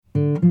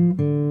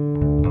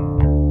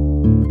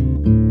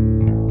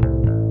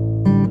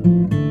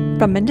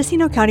From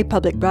Mendocino County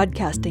Public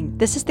Broadcasting,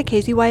 this is the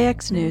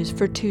KZYX News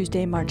for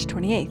Tuesday, March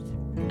 28th.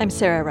 I'm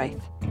Sarah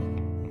Reith.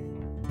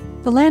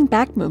 The land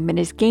back movement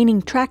is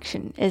gaining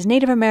traction as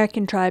Native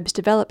American tribes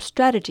develop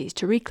strategies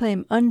to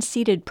reclaim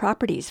unceded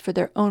properties for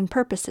their own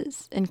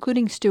purposes,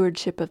 including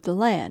stewardship of the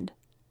land.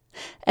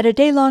 At a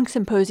day-long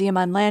symposium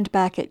on land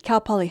back at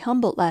Cal Poly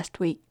Humboldt last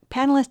week,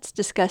 panelists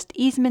discussed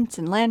easements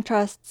and land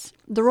trusts,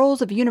 the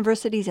roles of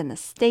universities in the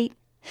state,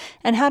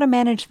 and how to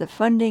manage the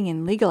funding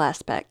and legal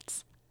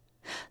aspects.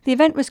 The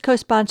event was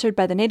co-sponsored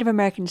by the Native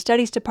American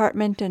Studies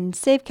Department and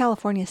Save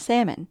California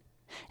Salmon,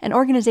 an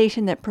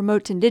organization that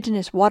promotes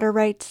indigenous water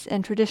rights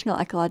and traditional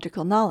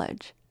ecological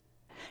knowledge.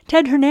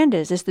 Ted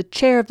Hernandez is the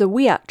chair of the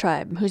Wiyot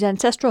tribe, whose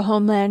ancestral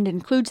homeland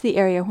includes the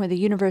area where the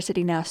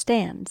university now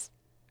stands.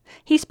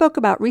 He spoke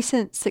about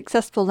recent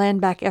successful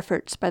land back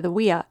efforts by the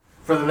Wiyot.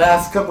 For the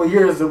last couple of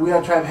years, the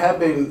Wiyot tribe have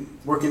been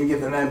working to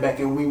get their land back,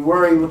 and we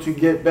were able to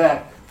get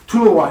back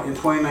Tuluwat in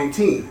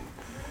 2019.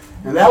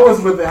 And that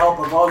was with the help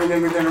of all the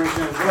younger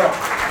generation as well.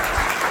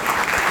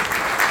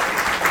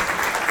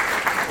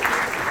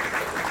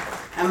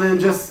 And then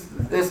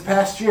just this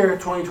past year,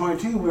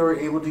 2022, we were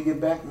able to get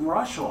back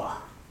Marashua,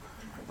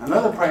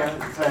 another private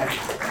clan.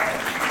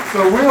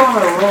 So we're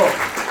on a roll.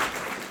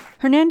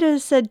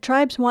 Hernandez said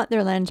tribes want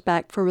their lands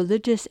back for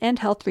religious and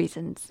health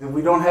reasons. If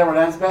we don't have our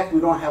lands back,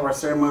 we don't have our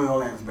ceremonial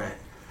lands back.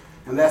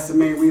 And that's the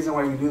main reason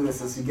why we do this,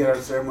 is to get our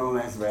ceremonial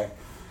lands back.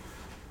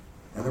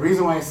 And the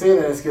reason why I say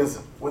that is because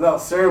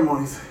without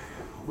ceremonies,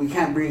 we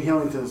can't bring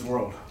healing to this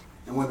world.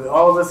 And when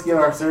all of us get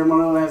our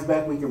ceremonial lands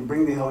back, we can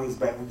bring the healings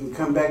back. We can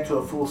come back to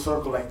a full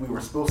circle like we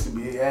were supposed to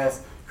be,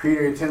 as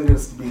Creator intended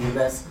us to be, and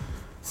that's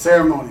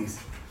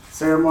ceremonies.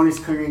 Ceremonies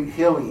create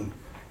healing,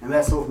 and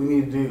that's what we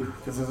need to do.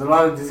 Because there's a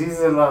lot of diseases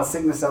and a lot of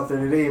sickness out there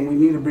today, and we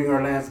need to bring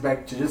our lands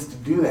back to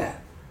do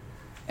that.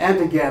 And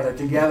to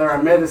gather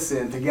our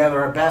medicine, to gather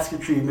our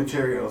basketry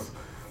materials,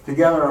 to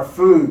gather our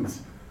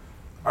foods.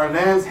 Our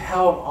lands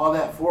held all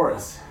that for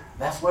us.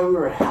 That's why we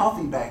were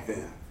healthy back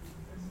then.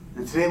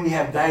 And today we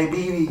have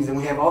diabetes and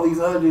we have all these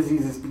other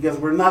diseases because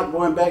we're not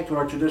going back to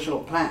our traditional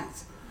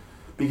plants,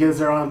 because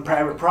they're on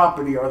private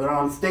property or they're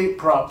on state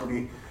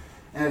property,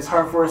 and it's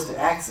hard for us to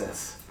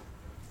access.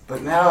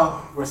 But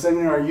now we're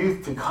sending our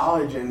youth to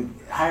college and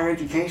higher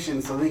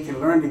education so they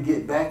can learn to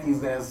get back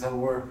these lands, so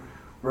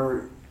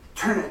we're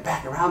turning it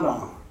back around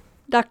on them.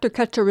 Dr.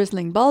 Cutcha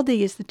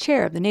Risling-Baldy is the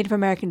chair of the Native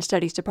American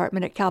Studies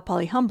Department at Cal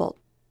Poly Humboldt.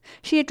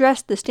 She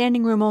addressed the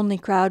standing room only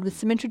crowd with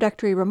some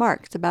introductory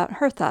remarks about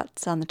her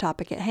thoughts on the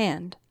topic at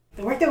hand.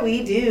 The work that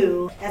we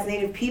do as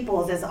Native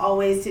peoples is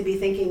always to be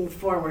thinking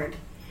forward.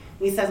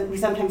 We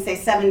sometimes say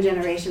 7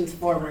 generations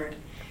forward.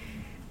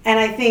 And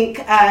I think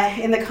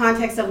in the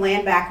context of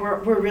land back,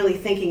 we're really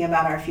thinking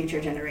about our future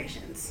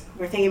generations.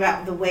 We're thinking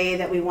about the way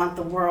that we want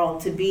the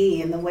world to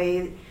be and the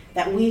way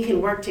that we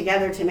can work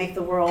together to make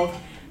the world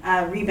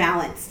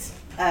rebalanced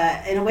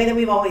in a way that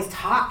we've always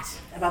talked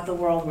about the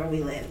world where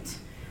we lived.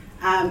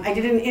 I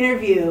did an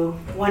interview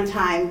one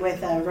time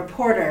with a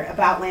reporter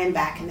about land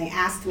back, and they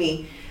asked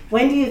me,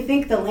 when do you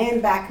think the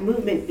land back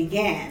movement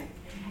began?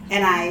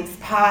 And I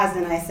paused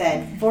and I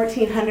said,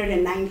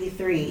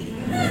 1493.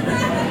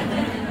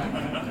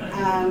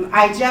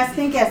 I just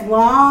think as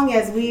long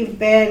as we've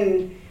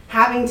been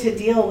having to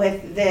deal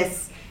with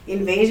this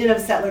invasion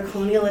of settler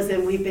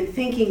colonialism, we've been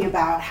thinking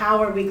about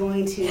how are we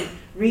going to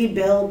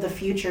rebuild the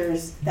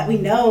futures that we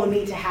know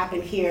need to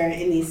happen here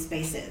in these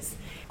spaces.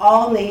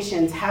 All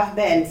nations have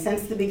been,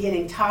 since the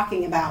beginning,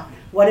 talking about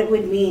what it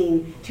would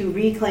mean to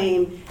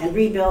reclaim and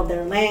rebuild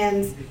their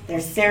lands,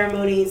 their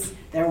ceremonies,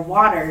 their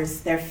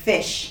waters, their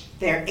fish,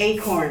 their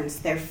acorns,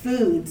 their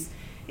foods.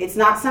 It's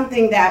not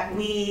something that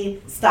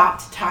we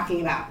stopped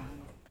talking about.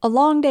 A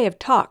long day of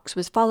talks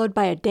was followed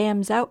by a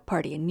dams out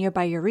party in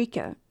nearby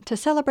Eureka to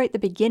celebrate the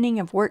beginning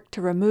of work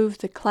to remove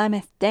the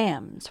Klamath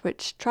dams,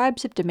 which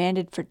tribes have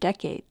demanded for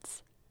decades.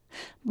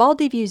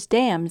 Baldy views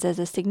dams as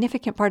a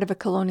significant part of a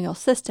colonial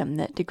system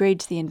that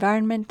degrades the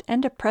environment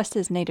and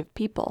oppresses Native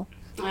people.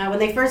 When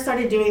they first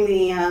started doing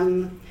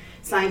the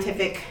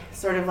scientific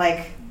sort of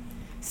like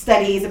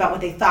studies about what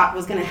they thought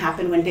was going to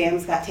happen when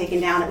dams got taken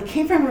down, it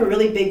came from a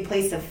really big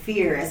place of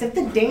fear, as if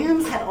the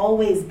dams had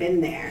always been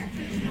there.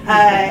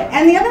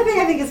 And the other thing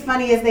I think is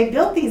funny is they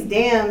built these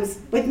dams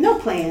with no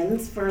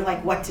plans for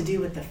like what to do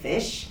with the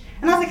fish.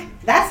 And I was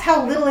like, that's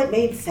how little it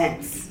made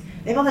sense.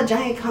 They built a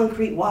giant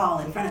concrete wall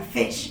in front of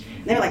fish.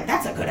 And they were like,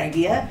 that's a good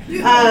idea.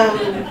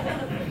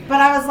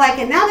 But I was like,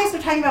 and now they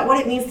start talking about what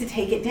it means to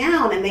take it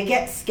down, and they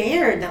get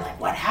scared. They're like,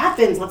 what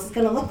happens? What's it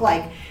going to look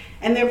like?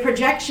 And their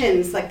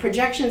projections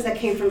that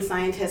came from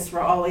scientists were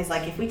always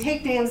like, if we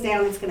take dams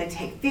down, it's going to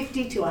take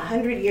 50 to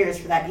 100 years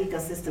for that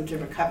ecosystem to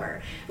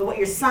recover. But what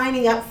you're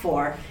signing up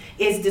for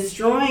is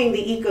destroying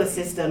the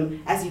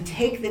ecosystem as you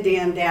take the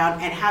dam down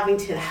and having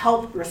to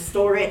help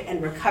restore it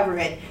and recover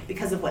it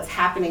because of what's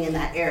happening in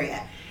that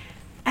area.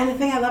 And the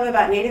thing I love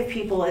about Native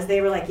people is they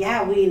were like,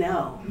 yeah, we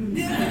know.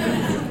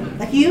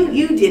 Like,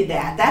 you did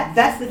that.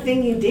 That's the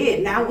thing you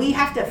did. Now we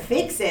have to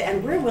fix it,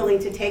 and we're willing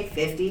to take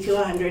 50 to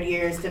 100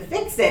 years to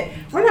fix it.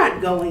 We're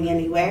not going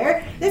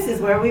anywhere. This is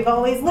where we've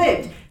always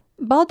lived.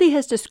 Baldy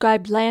has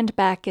described Land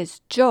Back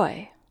as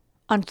joy.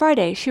 On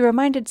Friday, she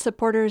reminded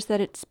supporters that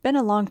it's been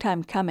a long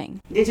time coming.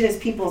 Indigenous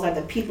peoples are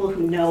the people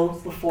who know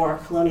before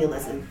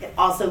colonialism. It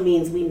also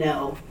means we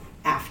know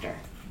after.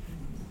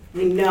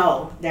 We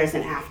know there's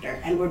an after,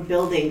 and we're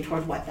building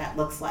toward what that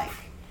looks like.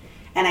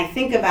 And I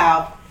think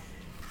about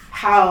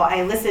how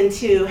I listened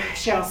to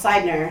Cheryl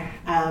Seidner,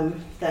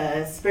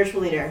 the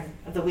spiritual leader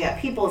of the Wiyot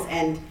peoples,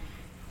 and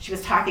she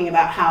was talking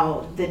about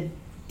how the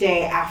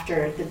day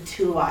after the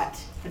Tuluwat,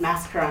 the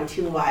massacre on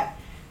Tuluwat,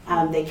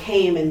 they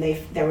came and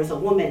there was a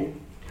woman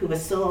who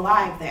was still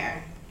alive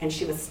there, and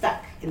she was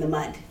stuck in the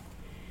mud.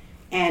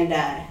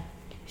 And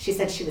she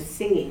said she was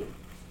singing.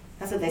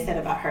 That's what they said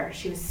about her.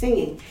 She was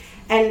singing.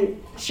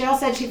 And Cheryl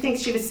said she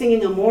thinks she was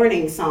singing a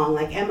mourning song,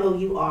 like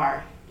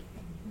M-O-U-R,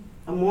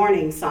 a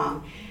mourning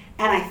song.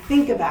 And I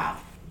think about,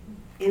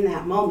 in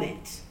that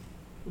moment,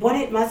 what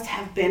it must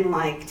have been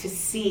like to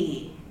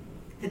see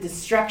the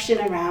destruction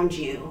around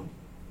you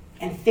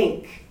and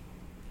think,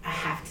 I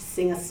have to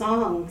sing a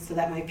song so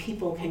that my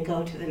people can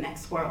go to the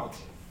next world.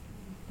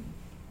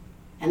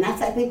 And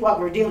that's, I think, what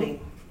we're doing.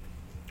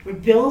 We're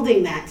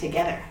building that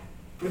together.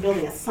 We're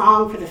building a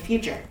song for the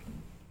future.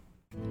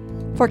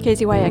 For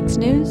KZYX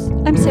News,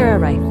 I'm Sarah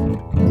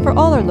Reith. For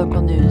all our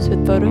local news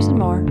with photos and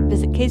more,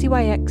 visit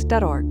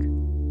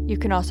kzyx.org. You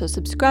can also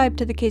subscribe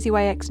to the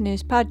KZYX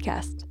News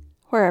podcast,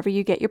 wherever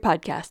you get your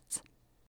podcasts.